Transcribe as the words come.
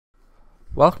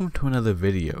Welcome to another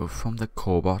video from the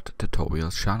Corebot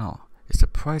Tutorials channel. It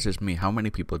surprises me how many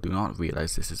people do not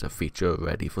realize this is a feature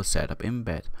ready for setup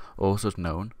embed, also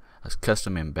known as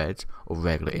custom embeds or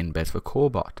regular embeds for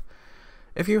Corebot.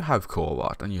 If you have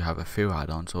Corebot and you have a few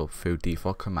add-ons or a few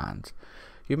default commands,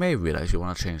 you may realize you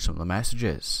want to change some of the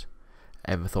messages.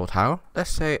 Ever thought how?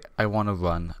 Let's say I want to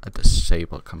run a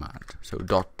disable command, so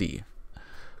 .d.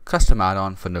 Custom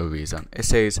add-on for no reason. It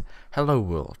says hello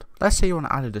world. Let's say you want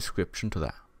to add a description to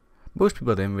that. Most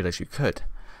people didn't realize you could.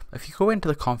 If you go into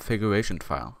the configuration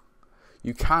file,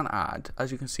 you can add,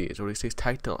 as you can see, it already says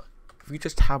title. If you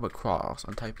just tab across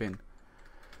and type in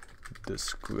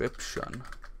description,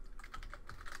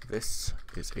 this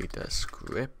is a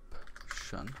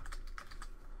description,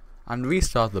 and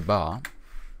restart the bar,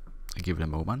 give it a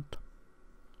moment.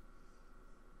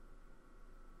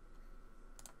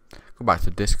 Go back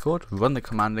to Discord, run the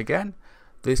command again.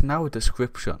 There's now a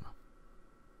description.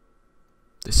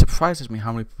 This surprises me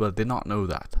how many people did not know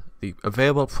that. The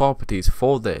available properties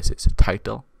for this is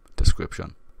title,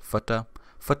 description, footer,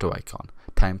 footer icon,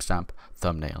 timestamp,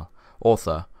 thumbnail,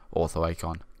 author, author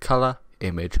icon, color,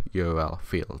 image, URL,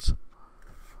 fields.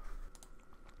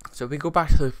 So if we go back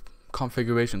to the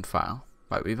configuration file,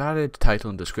 right, we've added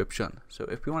title and description. So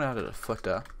if we want to add a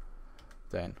footer,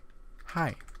 then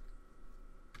hi.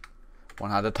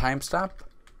 Want to add a timestamp?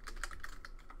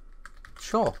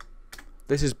 Sure.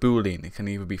 This is boolean. It can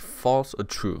either be false or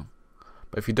true.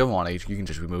 But if you don't want it, you can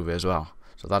just remove it as well.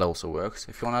 So that also works.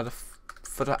 If you want to add a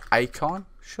footer icon,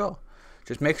 sure.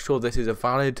 Just make sure this is a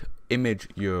valid image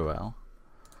URL.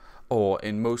 Or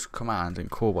in most commands in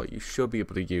Corebot, you should be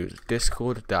able to use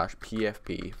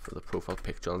discord-pfp for the profile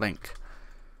picture link.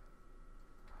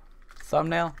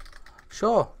 Thumbnail?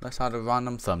 Sure, let's add a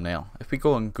random thumbnail. If we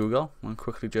go on Google and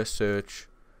quickly just search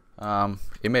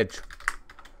image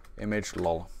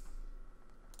lol.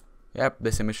 Yep,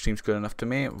 this image seems good enough to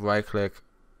me. Right click,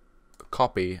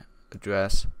 copy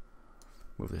address,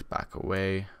 move this back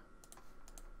away,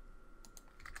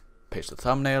 paste the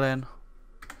thumbnail in.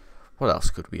 What else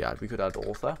could we add? We could add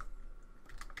author.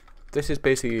 This is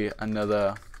basically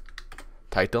another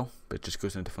title, but it just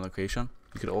goes in a different location.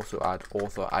 You could also add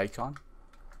author icon.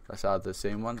 Let's add the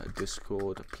same one, a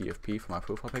Discord PFP for my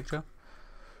profile picture.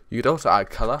 You could also add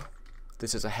color.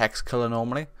 This is a hex color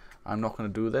normally. I'm not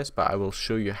going to do this, but I will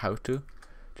show you how to.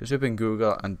 Just open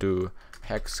Google and do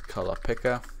Hex Color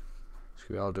Picker.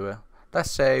 So I'll do it. Let's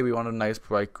say we want a nice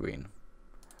bright green.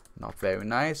 Not very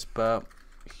nice, but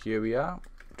here we are.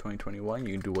 2021,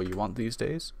 you can do what you want these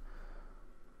days.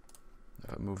 If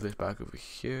I move this back over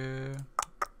here,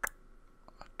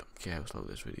 I don't care how slow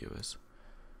this video is.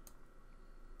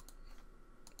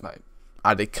 Right,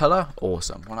 add a color,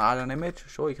 awesome. Want to add an image?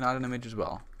 Sure, you can add an image as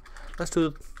well. Let's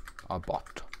do our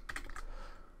bot.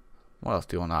 What else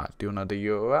do you want to add? Do you want to add a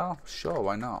URL? Sure,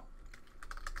 why not?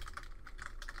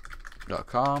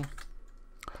 .com.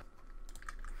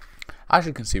 As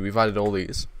you can see, we've added all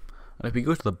these. And if we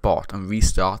go to the bot and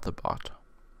restart the bot,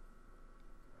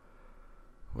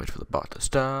 wait for the bot to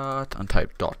start and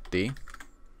type .d.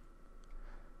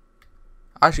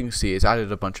 As you can see, it's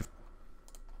added a bunch of.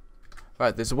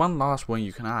 Right, there's one last one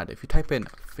you can add. If you type in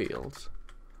fields,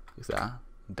 like that,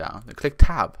 down, then click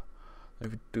tab. Then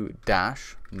if you do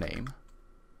dash name,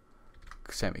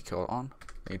 semicolon,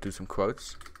 then you do some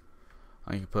quotes,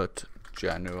 and you put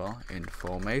general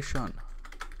information.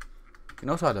 You can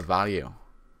also add a value.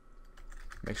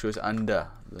 Make sure it's under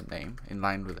the name, in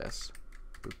line with this.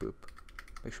 Boop boop.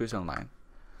 Make sure it's in line.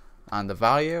 And the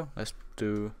value, let's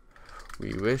do,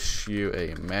 we wish you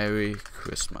a Merry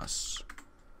Christmas.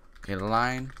 In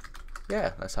line,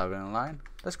 yeah, let's have it in line.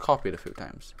 Let's copy it a few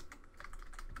times.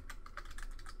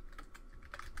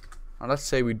 And let's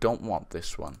say we don't want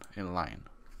this one in line.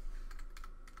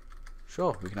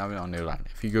 Sure, we can have it on new line.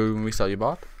 If you go and restart your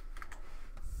bot,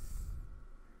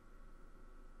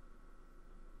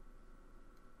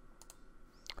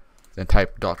 then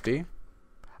type .d.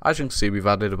 As you can see, we've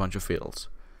added a bunch of fields.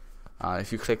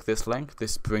 If you click this link,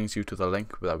 this brings you to the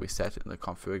link that we set in the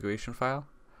configuration file.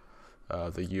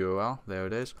 The URL, there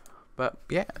it is. But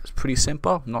yeah, it's pretty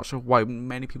simple. I'm not sure why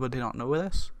many people did not know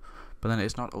this, but then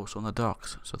it's not also on the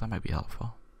docs, so that might be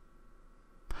helpful.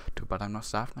 Too bad I'm not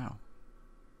staff now,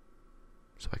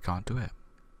 so I can't do it.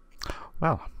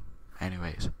 Well,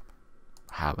 anyways,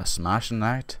 have a smashing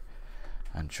night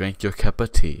and drink your cup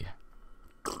of tea.